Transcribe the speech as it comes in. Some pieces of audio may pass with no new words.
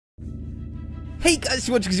Hey guys,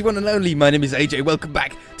 you're watching the one and only. My name is AJ. Welcome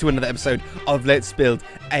back to another episode of Let's Build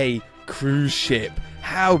a Cruise Ship.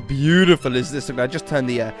 How beautiful is this? I just turned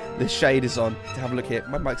the shaders on to have a look here.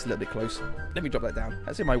 My mic's a little bit close. Let me drop that down.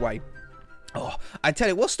 That's in my way. Oh, I tell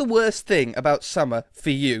you, what's the worst thing about summer for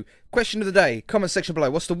you? Question of the day, comment section below.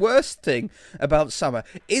 What's the worst thing about summer?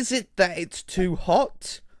 Is it that it's too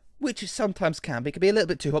hot? Which it sometimes can be. It can be a little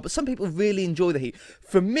bit too hot, but some people really enjoy the heat.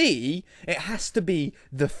 For me, it has to be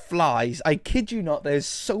the flies. I kid you not, there's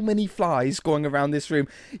so many flies going around this room.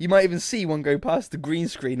 You might even see one go past the green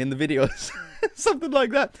screen in the videos. Something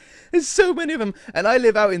like that. There's so many of them. And I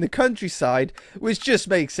live out in the countryside, which just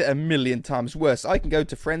makes it a million times worse. I can go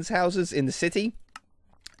to friends' houses in the city,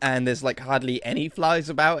 and there's like hardly any flies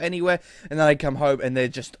about anywhere, and then I come home and they're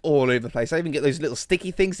just all over the place. I even get those little sticky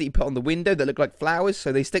things that you put on the window that look like flowers,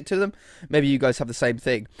 so they stick to them. Maybe you guys have the same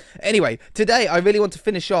thing. Anyway, today I really want to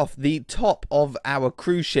finish off the top of our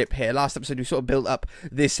cruise ship here. Last episode we sort of built up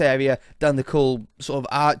this area, done the cool sort of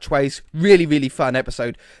archways. Really fun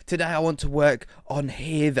episode. Today I want to work on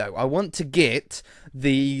here though. I want to get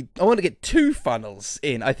two funnels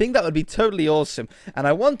in. I think that would be totally awesome, and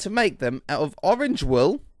I want to make them out of orange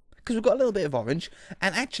wool, because we've got a little bit of orange,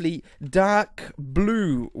 and actually dark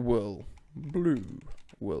blue wool.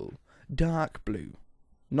 Dark blue.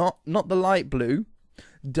 Not the light blue.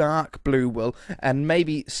 Dark blue wool, and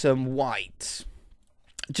maybe some white,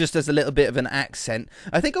 just as a little bit of an accent.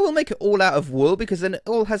 I think I will make it all out of wool, because then it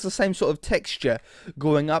all has the same sort of texture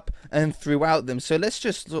going up and throughout them. So let's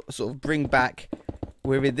just sort of bring back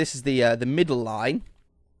where this is the middle line.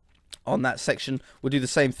 On that section, we'll do the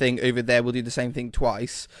same thing over there. We'll do the same thing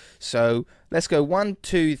twice. So let's go 1,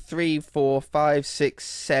 2, 3, 4, 5, 6,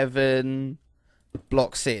 7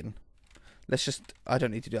 blocks in. Let's just, I don't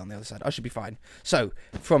need to do it on the other side. I should be fine. So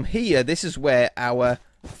from here, this is where our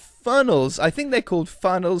funnels, I think they're called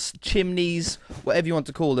funnels, chimneys, whatever you want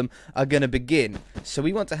to call them, are going to begin. So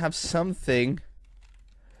we want to have something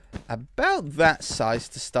about that size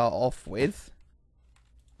to start off with.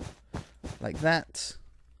 Like that.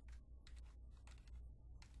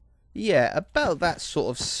 Yeah, about that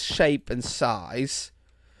sort of shape and size.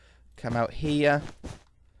 Come out here.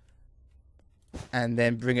 And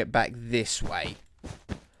then bring it back this way.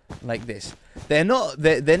 Like this. They're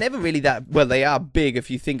never really that, well, they are big if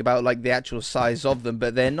you think about like the actual size of them,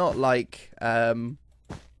 but they're not like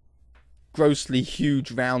grossly huge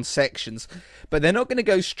round sections. But they're not going to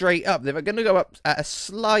go straight up. They're going to go up at a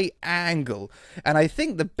slight angle. And I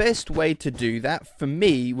think the best way to do that for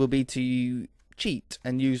me will be to cheat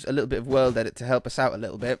and use a little bit of world edit to help us out a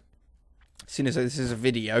little bit, seeing as this is a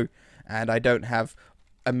video and I don't have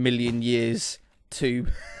a million years to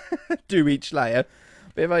do each layer.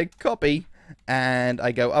 But if I copy and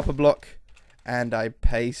I go up a block and I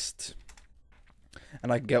paste,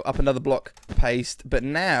 and I can go up another block, paste, but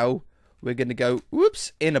now we're going to go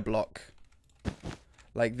whoops in a block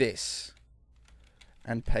like this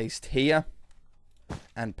and paste here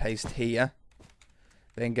and paste here,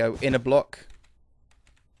 then go in a block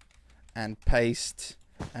and paste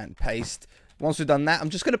and paste. Once we've done that, I'm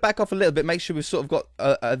just going to back off a little bit, make sure we've sort of got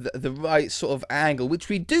the right sort of angle, which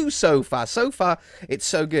we do so far. So far, it's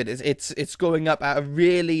so good. It's going up at a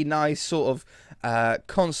really nice sort of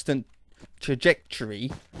constant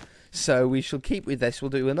trajectory. So we shall keep with this. We'll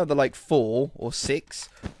do another like 4 or 6,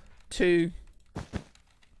 2,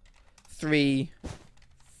 3,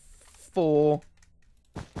 4,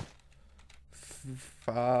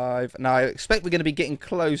 5. Now I expect we're going to be getting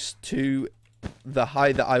close to the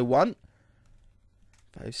height that I want.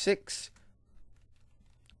 5, 6.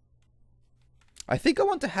 I think I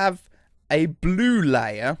want to have a blue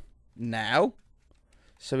layer now.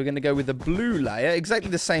 So we're going to go with the blue layer, exactly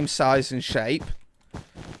the same size and shape,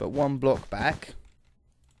 but one block back.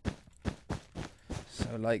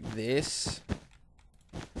 So like this.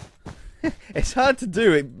 It's hard to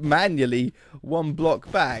do it manually one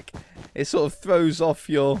block back. It sort of throws off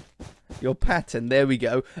your pattern. There we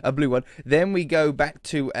go, a blue one. Then we go back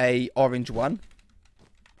to a orange one.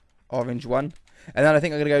 Orange one. And then I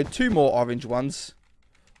think I'm going to go 2 more orange ones.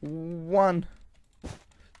 1,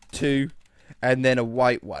 2, and then a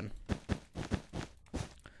white one.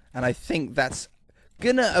 And I think that's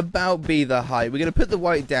gonna about be the height. We're going to put the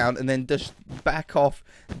white down and then just back off,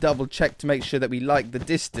 double check to make sure that we like the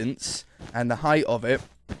distance and the height of it.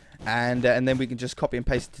 And then we can just copy and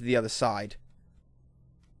paste it to the other side.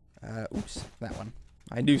 Oops, that one.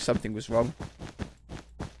 I knew something was wrong.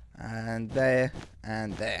 And there,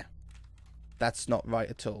 and there. That's not right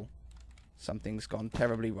at all. Something's gone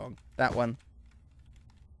terribly wrong. That one.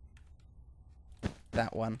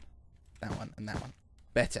 That one. That one, and that one.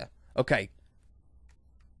 Better. Okay.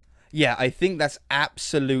 Yeah, I think that's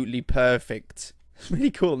absolutely perfect. It's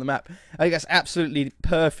really cool on the map. I think that's absolutely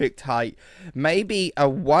perfect height. Maybe a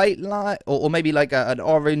white line, or maybe like an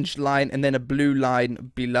orange line and then a blue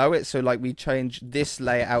line below it. So like we change this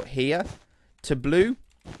layer out here to blue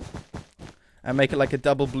and make it like a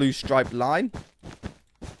double blue striped line.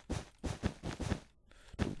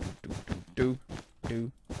 Do.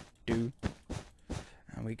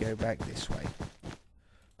 And we go back this way.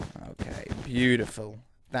 Okay, beautiful.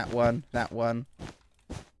 That one. Not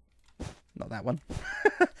that one.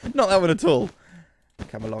 Not that one at all.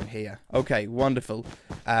 Come along here. Okay, wonderful.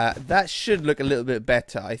 That should look a little bit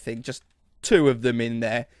better, I think. Just 2 of them in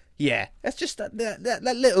there. Yeah, that's just that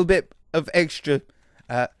little bit of extra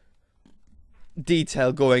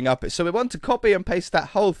detail going up it. So we want to copy and paste that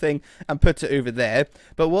whole thing and put it over there.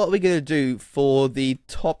 But what are we going to do for the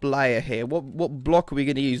top layer here? What block are we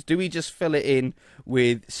going to use? Do we just fill it in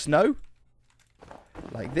with snow?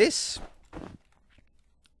 Like this?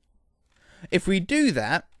 If we do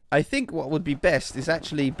that, I think what would be best is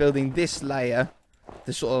actually building this layer,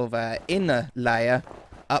 the sort of inner layer,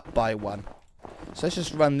 up by 1. So let's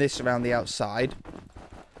just run this around the outside.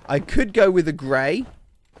 I could go with a grey,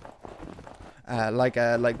 like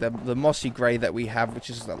the mossy grey that we have, which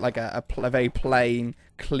is like a very plain,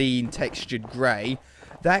 clean, textured grey.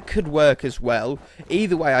 That could work as well.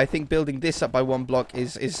 Either way, I think building this up by 1 block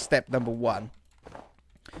is step number 1.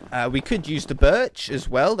 We could use the birch as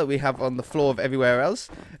well that we have on the floor of everywhere else.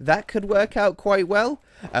 That could work out quite well.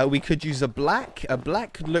 We could use a black. A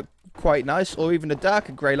black could look quite nice, or even a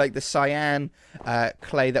darker grey like the cyan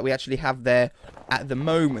clay that we actually have there at the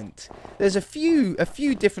moment. There's a few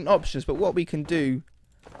different options, but what we can do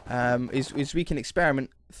is we can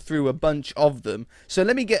experiment through a bunch of them. So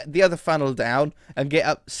let me get the other funnel down and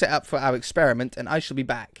set up for our experiment, and I shall be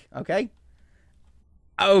back. Okay?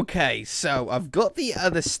 Okay, so I've got the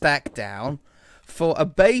other stack down. For a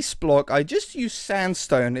base block, I just used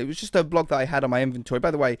sandstone. It was just a block that I had on my inventory.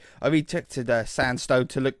 By the way, I retextured sandstone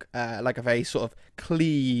to look like a very sort of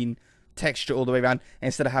clean texture all the way around,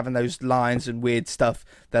 instead of having those lines and weird stuff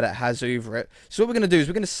that it has over it. So what we're going to do is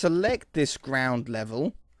we're going to select this ground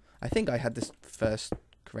level. I think I had this first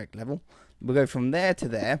correct level. We'll go from there to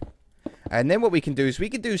there. And then what we can do is we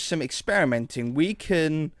can do some experimenting. We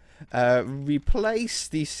can replace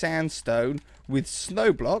the sandstone with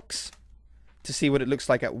snow blocks to see what it looks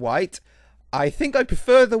like at white. I think I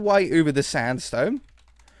prefer the white over the sandstone.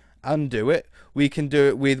 Undo it. We can do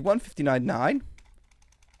it with 159.9.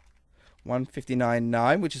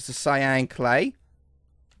 159.9, which is the cyan clay.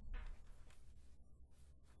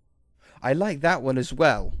 I like that one as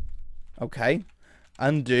well. Okay.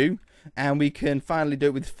 Undo. And we can finally do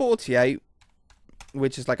it with 48,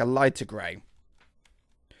 which is like a lighter grey.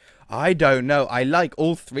 I don't know. I like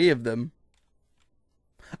all 3 of them.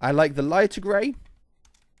 I like the lighter grey.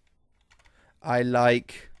 I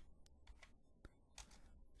like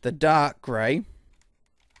the dark grey.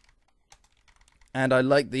 And I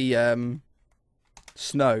like the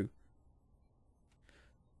snow.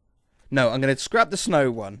 No, I'm going to scrap the snow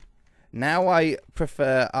one. Now I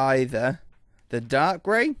prefer either the dark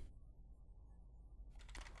grey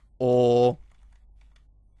or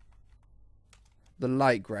the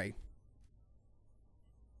light grey.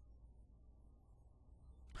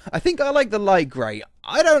 I think I like the light grey.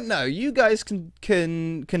 I don't know. You guys can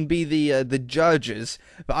be the judges,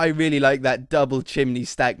 but I really like that double chimney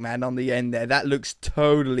stack, man, on the end there. That looks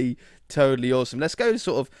totally awesome. Let's go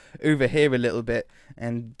sort of over here a little bit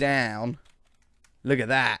and down. Look at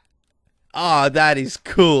that. Ah, that is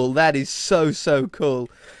cool. That is so cool.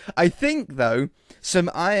 I think though, some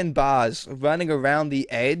iron bars running around the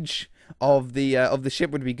edge of the ship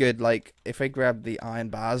would be good. Like if I grab the iron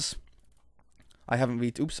bars. I haven't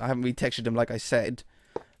retextured them like I said,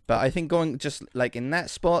 but I think going just like in that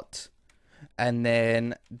spot and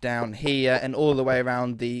then down here and all the way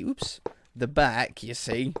around the back, you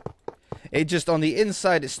see, it just on the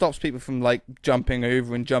inside it stops people from like jumping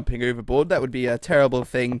over and jumping overboard. That would be a terrible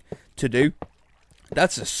thing to do.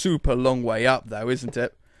 That's a super long way up though, isn't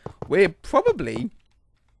it? We're probably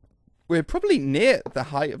near the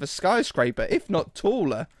height of a skyscraper, if not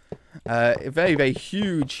taller. A very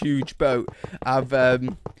huge boat. I've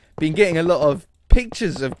been getting a lot of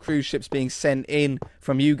pictures of cruise ships being sent in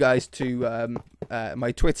from you guys to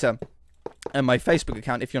my Twitter and my Facebook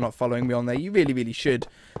account. If you're not following me on there, you really should.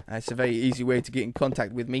 It's a very easy way to get in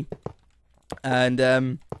contact with me.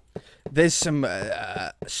 And there's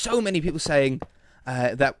so many people saying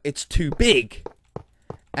that it's too big,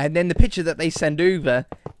 and then the picture that they send over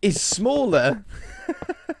is smaller.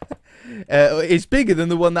 is bigger than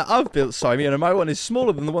the one that I've built, Simon, and my one is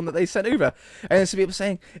smaller than the one that they sent over. And then some people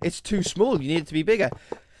saying it's too small, you need it to be bigger.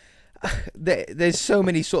 There's so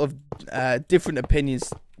many sort of different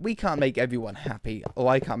opinions. We can't make everyone happy, or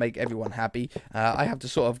I can't make everyone happy. I have to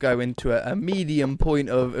sort of go into a medium point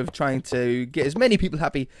of trying to get as many people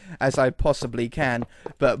happy as I possibly can.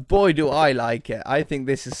 But boy, do I like it. I think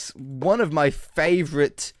this is one of my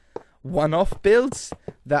favourite one-off builds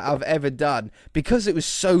that I've ever done, because it was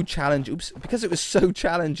so challenging. Because it was so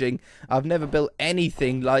challenging, I've never built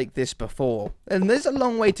anything like this before, and there's a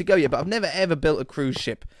long way to go yet, but I've never ever built a cruise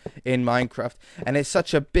ship in Minecraft, and it's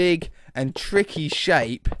such a big and tricky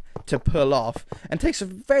shape to pull off and takes a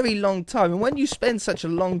very long time. And when you spend such a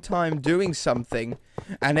long time doing something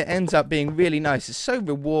and it ends up being really nice, it's so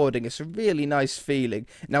rewarding. It's a really nice feeling.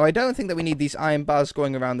 Now, I don't think that we need these iron bars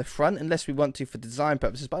going around the front unless we want to for design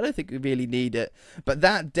purposes, but I don't think we really need it. But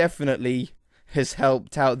that definitely has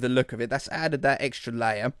helped out the look of it. That's added that extra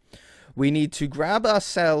layer. We need to grab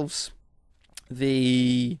ourselves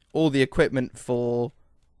all the equipment for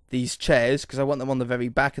these chairs, because I want them on the very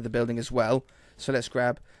back of the building as well. So let's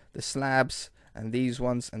grab the slabs, and these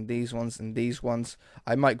ones, and these ones, and these ones.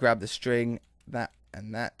 I might grab the string, that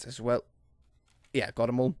and that as well. Yeah, got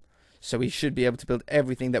them all. So we should be able to build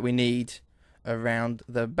everything that we need around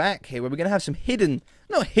the back here, where we're going to have some hidden,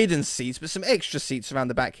 not hidden seats, but some extra seats around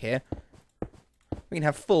the back here. We can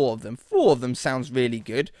have 4 of them. 4 of them sounds really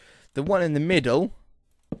good. The one in the middle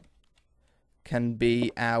can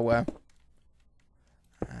be our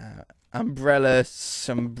umbrella,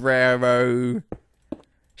 sombrero,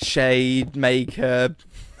 shade maker.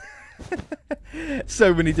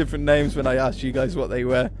 So many different names when I asked you guys what they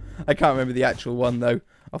were. I can't remember the actual one though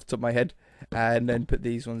off the top of my head. And then put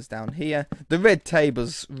these ones down here. The red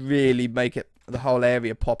tables really make it, the whole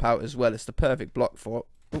area, pop out as well. It's the perfect block for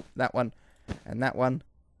that one and that one.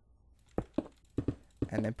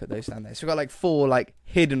 And then put those down there. So we've got like 4 like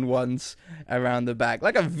hidden ones around the back,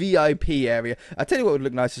 like a VIP area. I tell you what would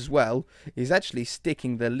look nice as well is actually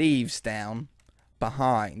sticking the leaves down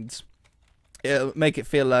behind. It'll make it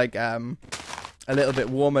feel like a little bit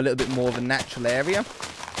warmer, a little bit more of a natural area,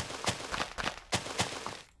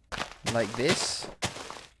 like this.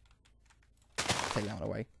 Take that one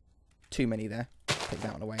away. Too many there. Take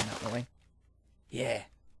that one away and that one away. Yeah,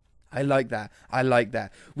 I like that. I like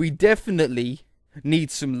that. We definitely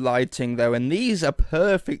need some lighting though, and these are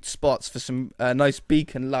perfect spots for some nice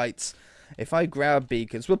beacon lights. If I grab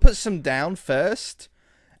beacons, we'll put some down first,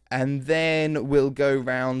 and then we'll go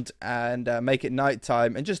round and make it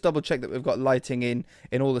nighttime and just double check that we've got lighting in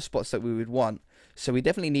all the spots that we would want. So we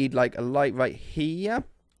definitely need like a light right here,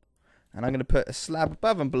 and I'm going to put a slab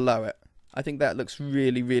above and below it. I think that looks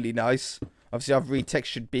really, really nice. Obviously I've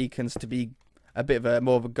retextured beacons to be a bit of a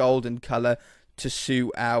more of a golden colour to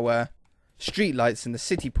suit our street lights in the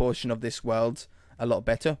city portion of this world a lot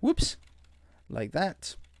better. Whoops. Like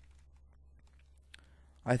that.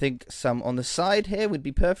 I think some on the side here would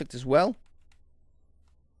be perfect as well.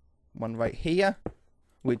 One right here,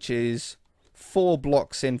 which is 4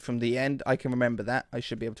 blocks in from the end. I can remember that. I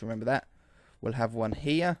should be able to remember that. We'll have one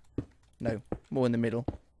here. No, more in the middle.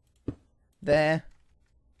 There.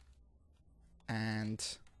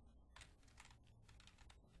 And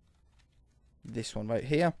this one right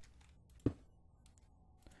here.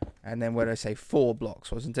 And then where did I say 4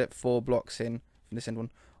 blocks, wasn't it? 4 blocks in from this end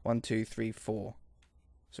one. 1, 2, 3, 4.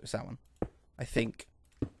 So it's that one. I think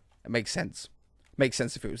it makes sense. Makes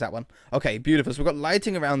sense if it was that one. Okay, beautiful. So we've got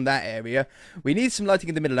lighting around that area. We need some lighting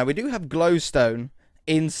in the middle. Now we do have glowstone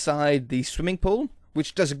inside the swimming pool,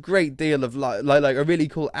 which does a great deal of light, like a really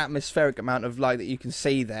cool atmospheric amount of light that you can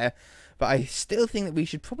see there. But I still think that we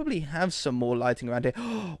should probably have some more lighting around here.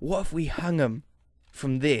 What if we hung them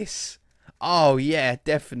from this? Oh yeah,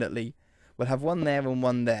 definitely. We'll have one there and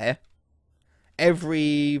one there.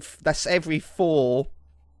 That's every 4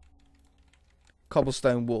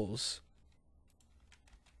 cobblestone walls.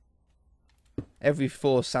 Every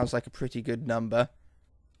 4 sounds like a pretty good number.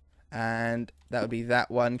 And that would be that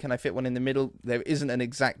one. Can I fit one in the middle? There isn't an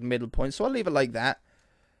exact middle point, so I'll leave it like that.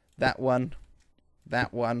 That one.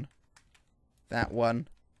 That one. That one.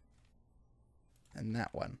 And that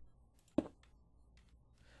one.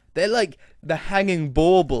 They're like the hanging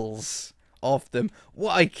baubles of them.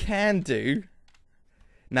 What I can do...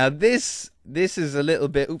 Now this is a little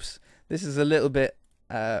bit... Oops. This is a little bit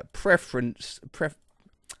down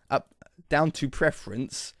to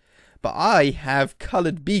preference, but I have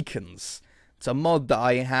coloured beacons. It's a mod that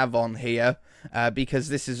I have on here because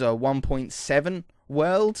this is a 1.7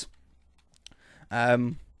 world,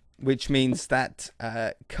 which means that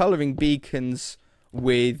colouring beacons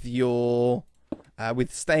with your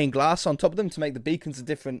with stained glass on top of them to make the beacons a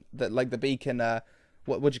different, like the beacon,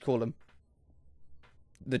 what do you call them?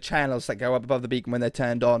 The channels that go up above the beacon when they're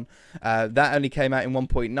turned on. That only came out in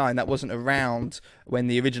 1.9. That wasn't around when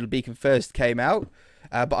the original beacon first came out.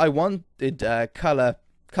 But I wanted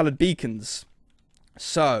colored beacons.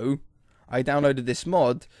 So I downloaded this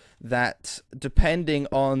mod that, depending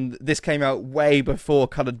on, this came out way before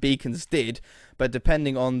colored beacons did, but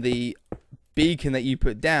depending on the beacon that you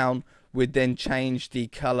put down would then change the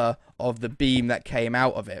color of the beam that came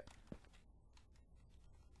out of it.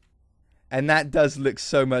 And that does look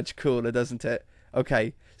so much cooler, doesn't it?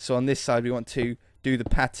 Okay, so on this side we want to do the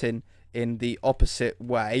pattern in the opposite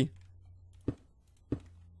way.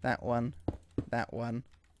 That one, that one,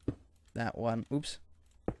 that one, oops.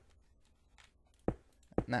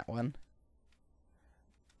 That one.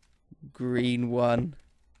 Green one.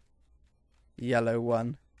 Yellow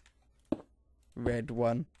one. Red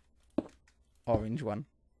one. Orange one.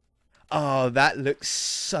 Oh, that looks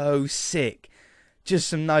so sick. Just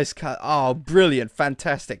some nice cut. Oh, brilliant.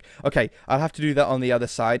 Fantastic. Okay, I'll have to do that on the other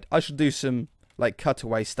side. I should do some, like,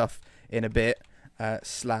 cutaway stuff in a bit.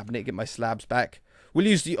 Slab. Need to get my slabs back. We'll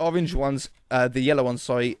use the orange ones, the yellow ones,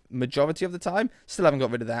 sorry, majority of the time. Still haven't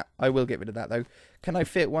got rid of that. I will get rid of that, though. Can I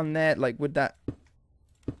fit one there? Like, would that...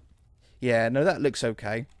 Yeah, no, that looks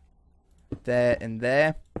okay. There and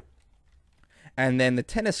there. And then the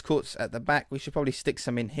tennis courts at the back, we should probably stick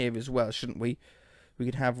some in here as well, shouldn't we? We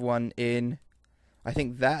could have one in, I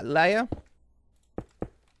think, that layer.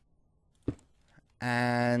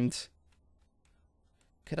 And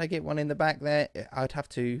could I get one in the back there? I'd have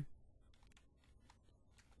to...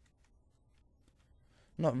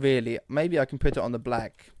 Not really. Maybe I can put it on the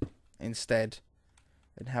black instead.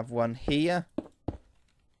 And have one here.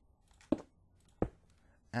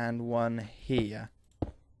 And one here.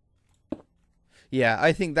 Yeah,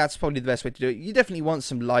 I think that's probably the best way to do it. You definitely want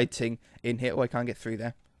some lighting in here. Oh, I can't get through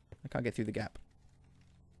there. I can't get through the gap.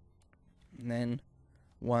 And then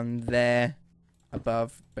one there,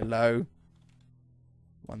 above, below.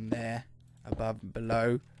 One there, above,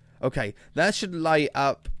 below. Okay, that should light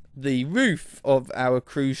up the roof of our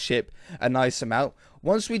cruise ship a nice amount.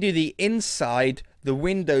 Once we do the inside, the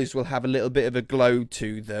windows will have a little bit of a glow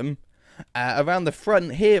to them. Around the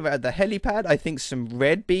front here at the helipad, I think some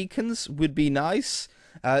red beacons would be nice.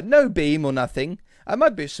 No beam or nothing. I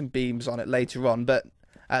might put some beams on it later on, but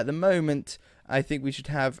at the moment, I think we should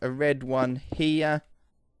have a red one here,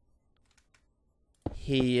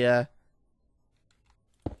 here,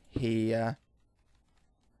 here,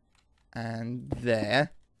 and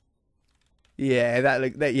there. Yeah,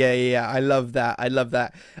 yeah, I love that. I love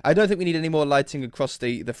that. I don't think we need any more lighting across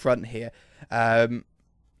the front here.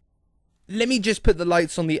 Let me just put the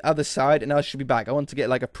lights on the other side and I should be back. I want to get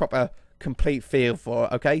like a proper complete feel for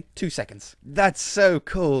it, okay? 2 seconds. That's so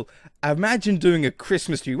cool. Imagine doing a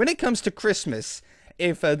Christmas tree. When it comes to Christmas,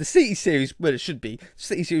 if the City series, well, it should be,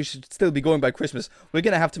 City series should still be going by Christmas, we're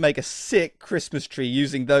going to have to make a sick Christmas tree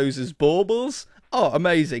using those as baubles. Oh,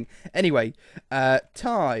 amazing. Anyway,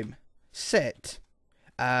 time, set.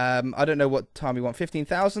 I don't know what time we want,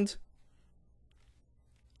 15,000?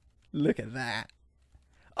 Look at that.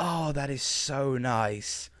 Oh, that is so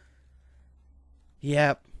nice.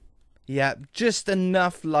 Yep. Yep. Just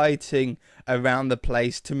enough lighting around the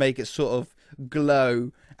place to make it sort of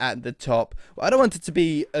glow at the top. Well, I don't want it to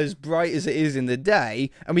be as bright as it is in the day,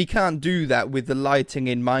 and we can't do that with the lighting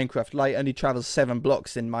in Minecraft. Light only travels 7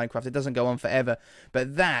 blocks in Minecraft. It doesn't go on forever.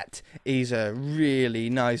 But that is a really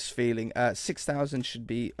nice feeling. 6,000 should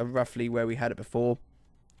be roughly where we had it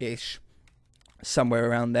before-ish. Somewhere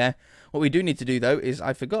around there. What we do need to do, though, is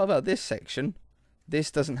I forgot about this section. This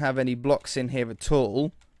doesn't have any blocks in here at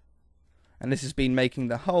all. And this has been making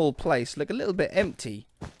the whole place look a little bit empty.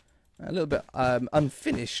 A little bit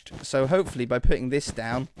unfinished. So hopefully by putting this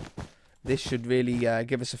down, this should really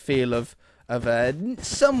give us a feel of a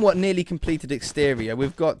somewhat nearly completed exterior.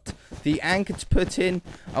 We've got the anchor to put in.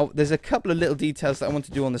 Oh, there's a couple of little details that I want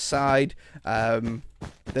to do on the side.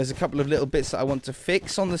 There's a couple of little bits that I want to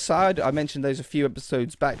fix on the side. I mentioned those a few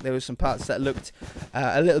episodes back. There were some parts that looked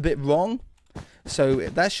a little bit wrong. So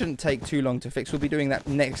that shouldn't take too long to fix. We'll be doing that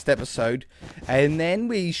next episode. And then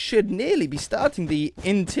we should nearly be starting the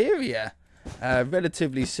interior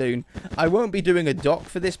relatively soon. I won't be doing a dock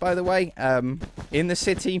for this, by the way, in the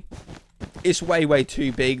city. It's way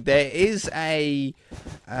too big. There is a,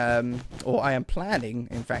 or I am planning,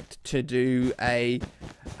 in fact, to do a,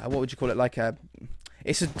 what would you call it, like a,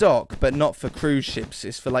 it's a dock, but not for cruise ships.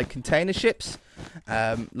 It's for like container ships.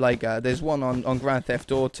 There's one on Grand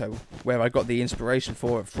Theft Auto where I got the inspiration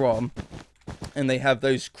for it from, and they have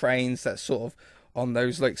those cranes that sort of on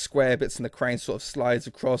those like square bits, and the crane sort of slides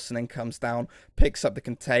across and then comes down, picks up the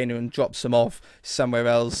container and drops them off somewhere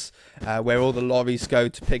else, where all the lorries go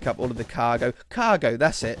to pick up all of the cargo. Cargo,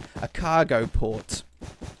 that's it, a cargo port.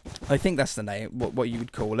 I think that's the name, what you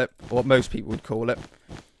would call it, or what most people would call it.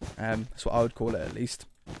 That's what I would call it, at least.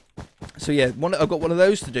 So yeah, I've got one of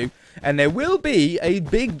those to do, and there will be a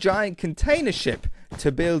big giant container ship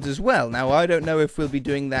to build as well. Now, I don't know if we'll be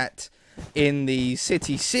doing that in the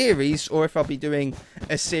city series, or if I'll be doing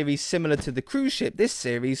a series similar to the cruise ship, this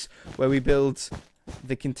series, where we build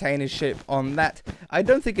the container ship on that. I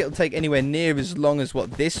don't think it'll take anywhere near as long as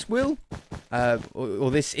what this will,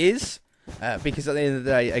 or this is, because at the end of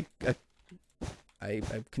the day, a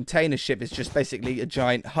container ship is just basically a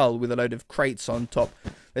giant hull with a load of crates on top.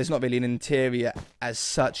 There's not really an interior as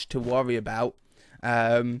such to worry about.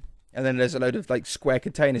 And then there's a load of like square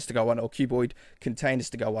containers to go on it, or cuboid containers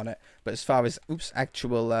to go on it. But as far as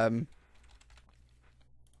actual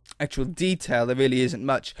detail, there really isn't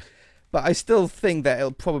much. But I still think that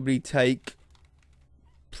it'll probably take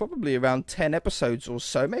around 10 episodes or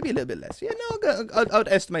so, maybe a little bit less. Yeah, no, I'd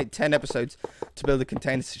estimate 10 episodes to build a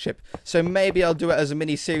container ship. So maybe I'll do it as a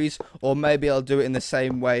mini series, or maybe I'll do it in the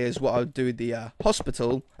same way as what I would do with the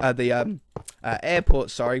airport,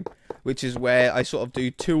 sorry, which is where I sort of do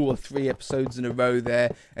 2 or 3 episodes in a row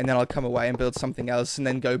there, and then I'll come away and build something else, and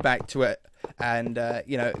then go back to it, and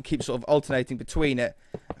you know, keep sort of alternating between it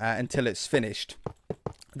until it's finished.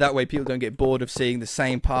 That way people don't get bored of seeing the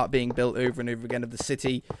same part being built over and over again of the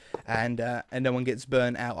city, and no one gets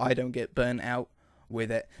burnt out. I don't get burnt out with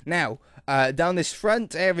it. Now, down this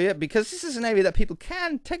front area, because this is an area that people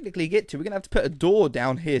can technically get to, we're going to have to put a door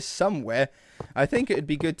down here somewhere. I think it would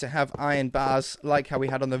be good to have iron bars, like how we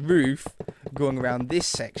had on the roof, going around this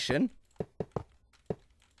section,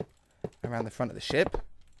 around the front of the ship.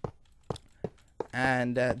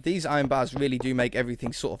 And these iron bars really do make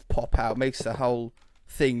everything sort of pop out, makes the whole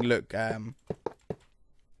thing look I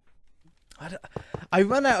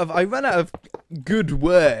run out of good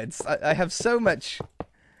words. I have so much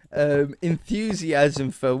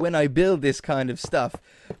enthusiasm for when I build this kind of stuff,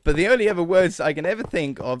 but the only other words I can ever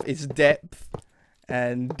think of is depth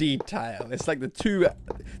and detail. It's like the two.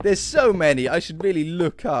 There's so many. I should really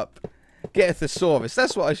look up, get a thesaurus.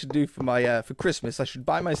 That's what I should do for my for Christmas. I should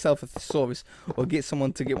buy myself a thesaurus, or get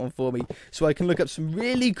someone to get one for me, so I can look up some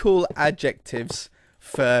really cool adjectives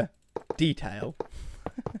for detail.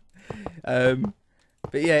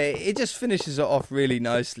 But yeah, it just finishes it off really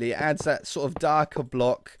nicely. It adds that sort of darker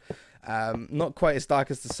block, not quite as dark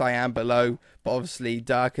as the cyan below, but obviously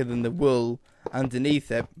darker than the wool underneath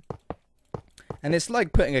it. And it's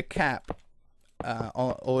like putting a cap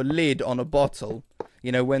or lid on a bottle.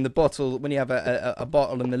 You know, when you have a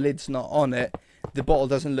bottle and the lid's not on it, the bottle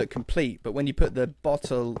doesn't look complete. But when you put the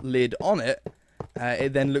bottle lid on it,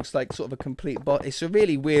 it then looks like sort of a complete bottle. It's a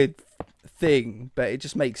really weird thing, but it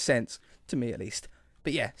just makes sense to me, at least.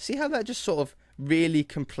 But yeah, see how that just sort of really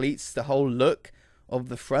completes the whole look of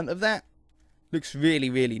the front of that? Looks really,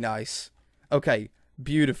 really nice. Okay,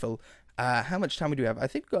 beautiful. How much time do we have? I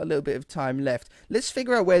think we've got a little bit of time left. Let's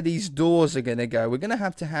figure out where these doors are going to go. We're going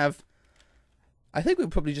to have... I think we'll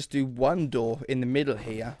probably just do one door in the middle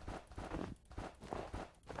here.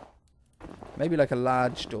 Maybe like a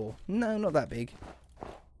large door. No, not that big.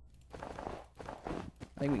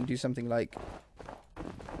 I think we can do something like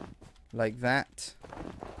that.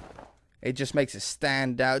 It just makes it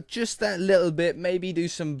stand out just that little bit. Maybe do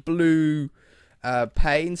some blue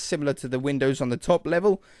panes similar to the windows on the top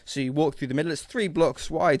level, so you walk through the middle. It's 3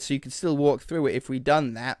 blocks wide, so you can still walk through it if we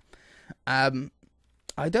done that.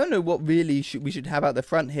 I don't know what really we should have out the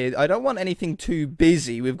front here. I don't want anything too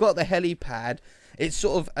busy. We've got the helipad. It's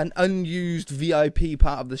sort of an unused VIP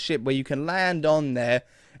part of the ship where you can land on there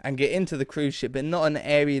and get into the cruise ship, but not an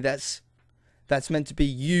area that's meant to be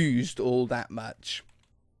used all that much.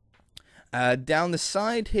 Down the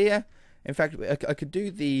side here, in fact, I could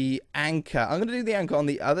do the anchor. I'm going to do the anchor on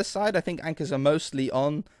the other side. I think anchors are mostly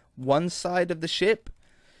on one side of the ship,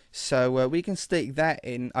 so we can stick that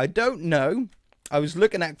in. I don't know. I was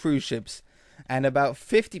looking at cruise ships, and about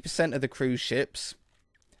 50% of the cruise ships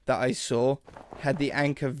that I saw had the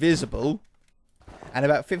anchor visible, and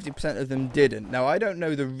about 50% of them didn't. Now, I don't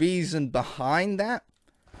know the reason behind that.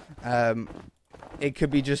 It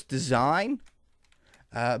could be just design.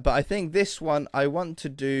 But I think this one I want to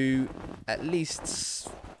do at least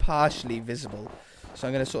partially visible. So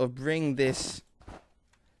I'm going to sort of bring this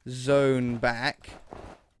zone back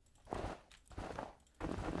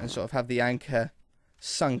and sort of have the anchor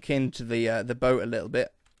sunk into the boat a little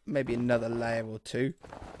bit. Maybe another layer or two.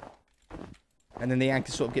 And then the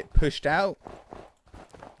anchor sort of get pushed out.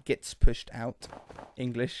 gets pushed out.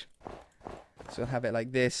 English. So I'll have it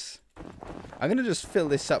like this. I'm going to just fill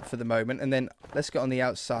this up for the moment, and then let's get on the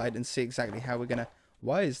outside and see exactly how we're going to...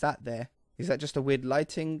 Why is that there? Is that just a weird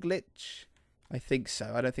lighting glitch? I think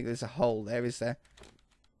so. I don't think there's a hole there, is there?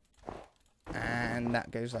 And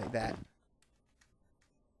that goes like that.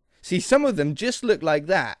 See, some of them just look like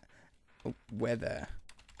that. Oh, weather.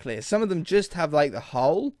 Clear. Some of them just have like the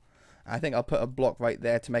hole. I think I'll put a block right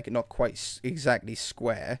there to make it not quite exactly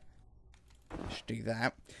square. Just do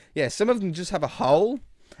that. Yeah, some of them just have a hole.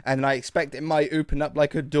 And I expect it might open up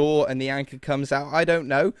like a door and the anchor comes out. I don't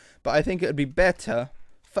know. But I think it would be better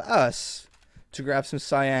for us to grab some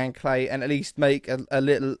cyan clay and at least make a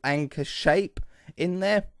little anchor shape in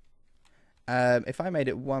there. If I made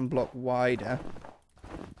it one block wider,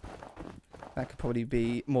 that could probably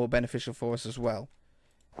be more beneficial for us as well.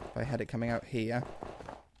 If I had it coming out here.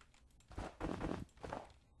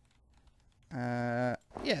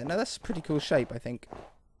 Yeah, no, that's a pretty cool shape, I think.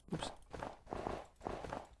 Oops.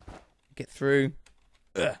 Get through.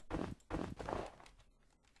 Ugh.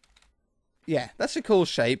 Yeah, that's a cool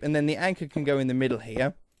shape. And then the anchor can go in the middle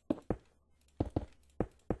here.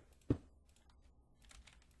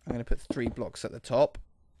 I'm going to put 3 blocks at the top.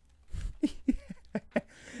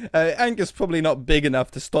 Anchor's probably not big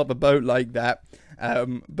enough to stop a boat like that.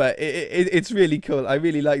 But it's really cool. I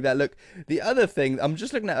really like that look. The other thing, I'm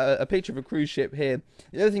just looking at a picture of a cruise ship here.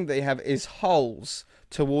 The other thing they have is holes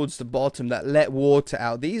towards the bottom that let water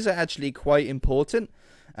out. These are actually quite important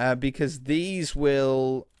because these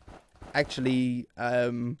will actually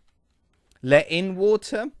let in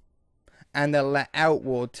water and they'll let out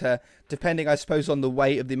water depending, I suppose, on the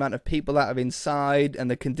weight of the amount of people that are inside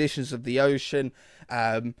and the conditions of the ocean.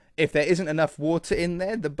 If there isn't enough water in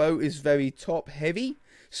there, the boat is very top heavy.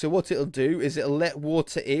 So what it'll do is it'll let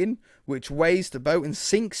water in, which weighs the boat and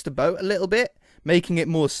sinks the boat a little bit, making it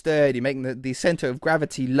more sturdy, making the center of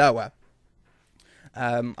gravity lower.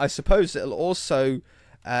 I suppose it'll also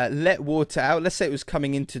let water out. Let's say it was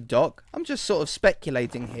coming into dock. I'm just sort of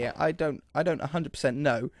speculating here. I don't 100%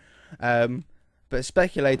 know. But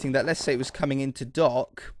speculating that, let's say it was coming into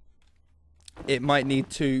dock, it might need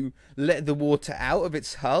to let the water out of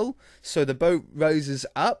its hull so the boat rises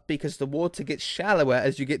up because the water gets shallower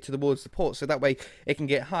as you get towards the port, so that way it can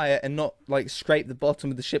get higher and not like scrape the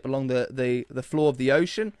bottom of the ship along the floor of the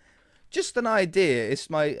ocean. Just an idea. It's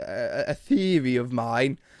a theory of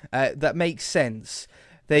mine that makes sense.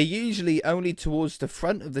 They're usually only towards the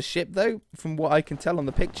front of the ship, though, from what I can tell on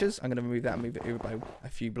the pictures. I'm going to remove that and move it over by a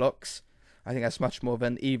few blocks. I think that's much more of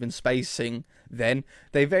an even spacing then.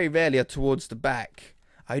 They very rarely are towards the back.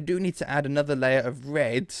 I do need to add another layer of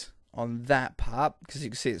red on that part, because you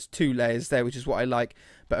can see it's 2 layers there, which is what I like,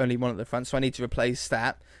 but only one at the front. So I need to replace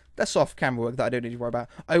that. That's off camera work that I don't need to worry about.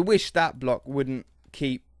 I wish that block wouldn't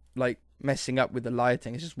keep, like, messing up with the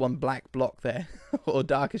lighting. It's just one black block there or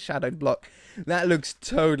darker shadowed block. That looks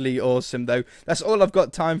totally awesome though. That's all I've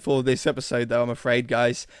got time for this episode though, I'm afraid,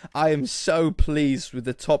 guys. I am so pleased with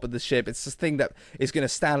the top of the ship. It's the thing that is going to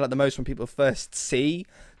stand out the most when people first see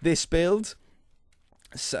this build.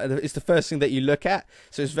 So it's the first thing that you look at,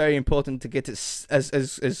 so it's very important to get it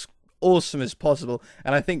as awesome as possible,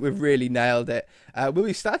 and I think we've really nailed it. We'll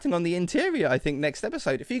be starting on the interior, I think, next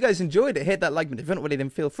episode. If you guys enjoyed it, hit that like button. If you haven't already, then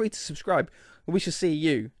feel free to subscribe. We shall see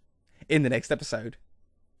you in the next episode.